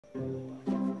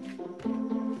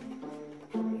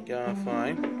Can't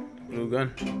find glue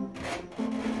gun.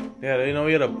 Yeah, you know,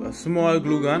 we had a small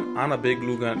glue gun and a big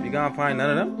glue gun. You can't find none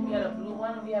of them? We had a blue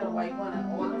one and we had a white one,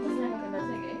 and all of them was in the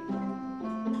thing,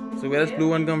 eh? So where does blue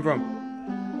one come from?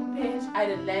 Page, I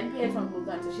did lend page from glue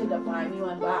gun, so she'd have buy me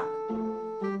one back.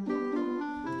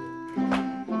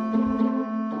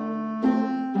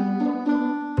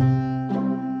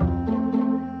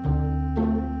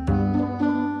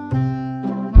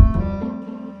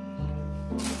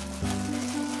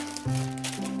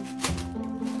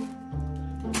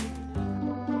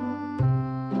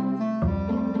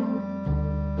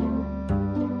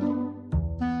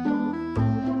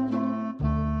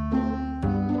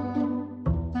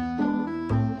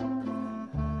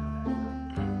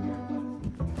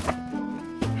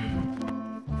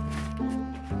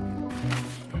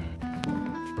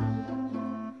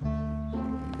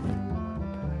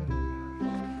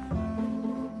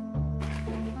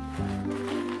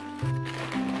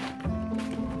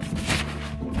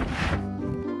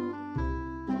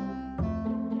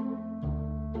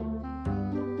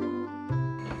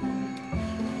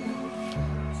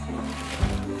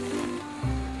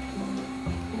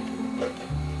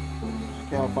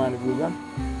 Can't find the glue gun.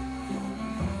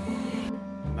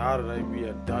 Now that we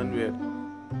are done with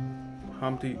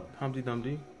Humpty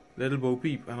Dumpty, Little Bo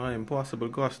Peep, and an impossible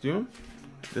costume.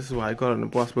 This is why I call it an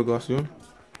impossible costume.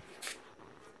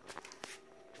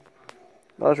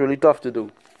 That's really tough to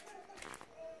do.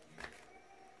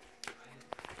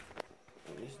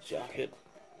 And this jacket,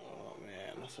 oh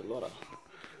man, that's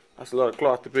a lot of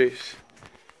cloth to paste.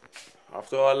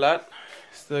 After all that,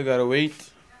 still gotta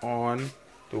wait on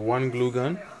the one glue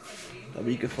gun that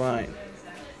we could find.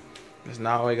 Because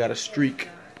now I got a streak.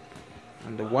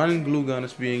 And the one glue gun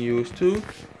is being used to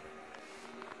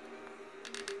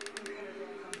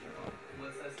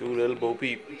Little Bo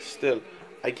Peep. Still,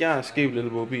 I can't escape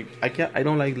Little Bo Peep. I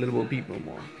don't like Little Bo Peep no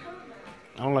more.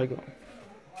 I don't like her.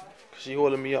 Cause she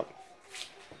holding me up.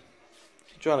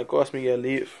 She trying to cost me a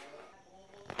leave.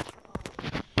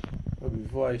 But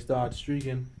before I start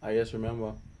streaking, I just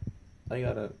remember I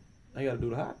gotta do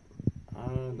the hat.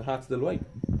 The hat's still white.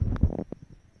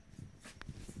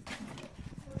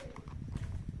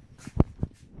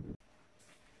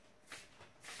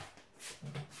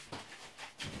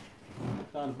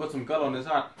 Time to put some color on this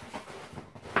hat.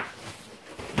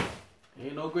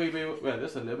 Ain't no gray paper. Well,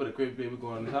 there's a little bit of gray paper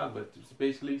going on this hat, but it's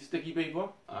basically sticky paper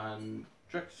and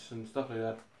tricks and stuff like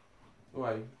that.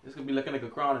 Alright, it's gonna be looking like a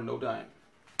crown in no time.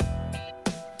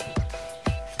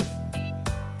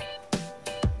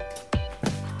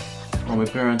 All my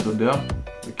parents are there,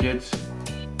 the kids.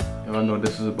 I don't know what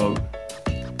this is about.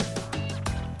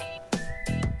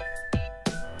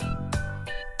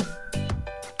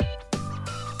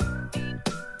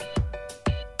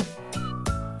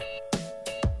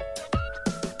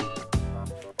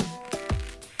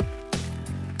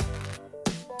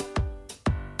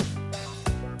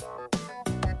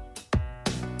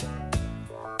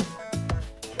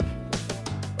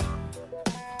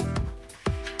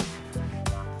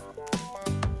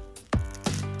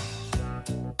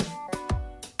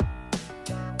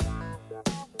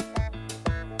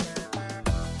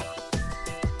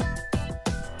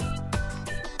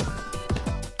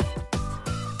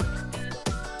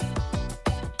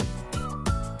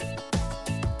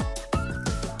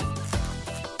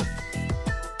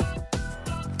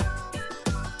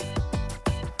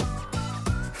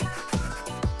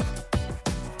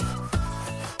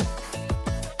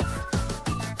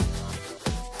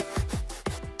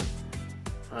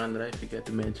 And I forget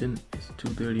to mention, it's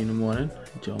 2:30 in the morning.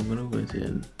 Junkanoo is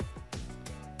in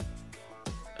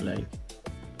like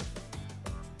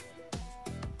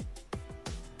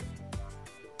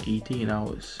 18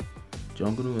 hours.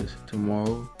 Junkanoo is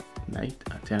tomorrow night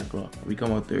at 10 o'clock. We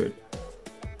come out third.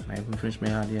 And I haven't finished my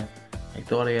hat yet. I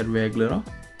thought I had red glitter,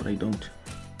 but I don't.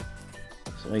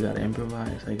 So I gotta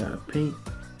improvise. I gotta paint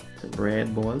the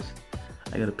red balls.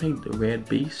 I gotta paint the red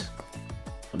base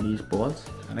on these balls.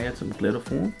 And I had some glitter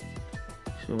foam.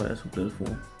 So I had some glitter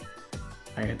foam.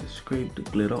 I had to scrape the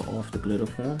glitter off the glitter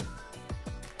foam.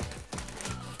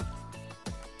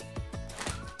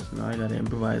 So now I gotta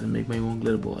improvise and make my own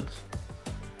glitter balls.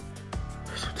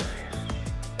 I'm so tired.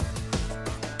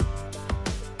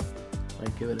 So I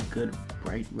give it a good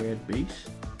bright red base.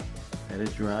 Let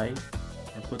it dry.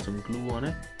 And put some glue on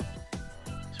it.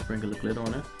 Sprinkle the glitter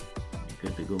on it.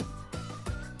 Good to go.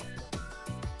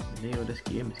 The name of this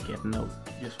game is getting out.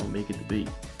 Just won't make it to be.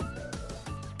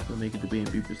 We'll make it to be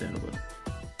and be presentable.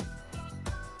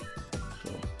 So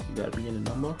you gotta be in the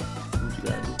number. Do what you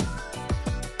gotta do.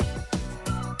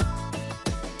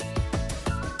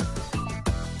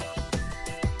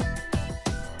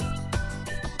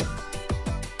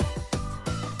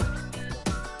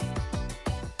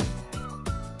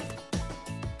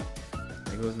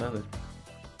 is nothing.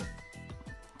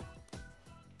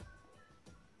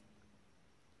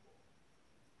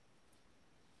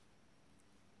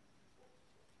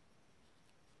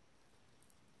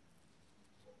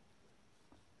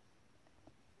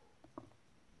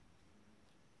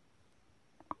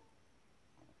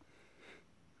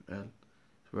 Well,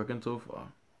 it's working so far.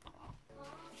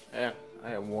 Yeah,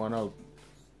 I am worn out.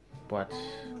 But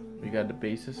we got the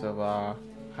basis of our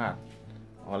hat.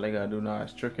 All I gotta do now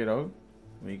is trick it out.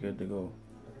 We good to go.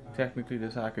 Technically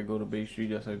this hat could go to base 3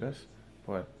 just like this,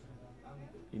 but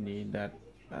you need that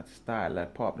style,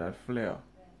 that pop, that flair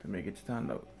to make it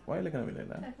stand out. Why are you looking at me like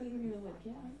that?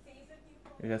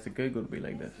 It has to go to be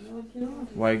like this.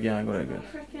 Why can't I go like this?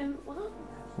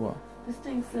 What? This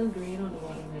thing's still green on the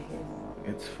bottom again.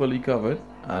 It's fully covered.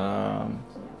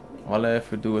 All I have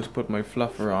to do is put my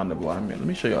fluff around the bottom. Let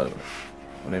me show you all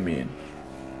what I mean.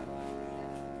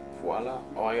 Voila!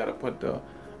 Oh, I gotta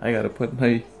put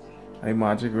my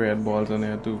magic red balls on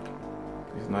there too.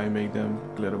 Cause now I make them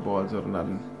glitter balls out of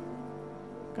nothing.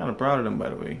 Kind of proud of them, by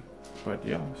the way. But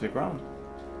yeah, stick around.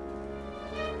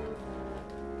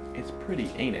 It's pretty,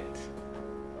 ain't it?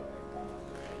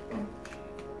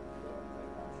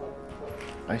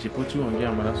 I should put you on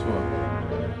camera, that's what.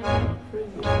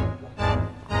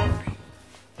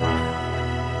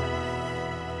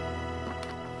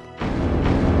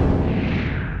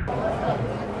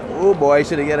 Oh boy, I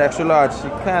should have get extra large. She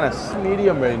kind of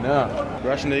medium right now.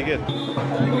 Brush naked.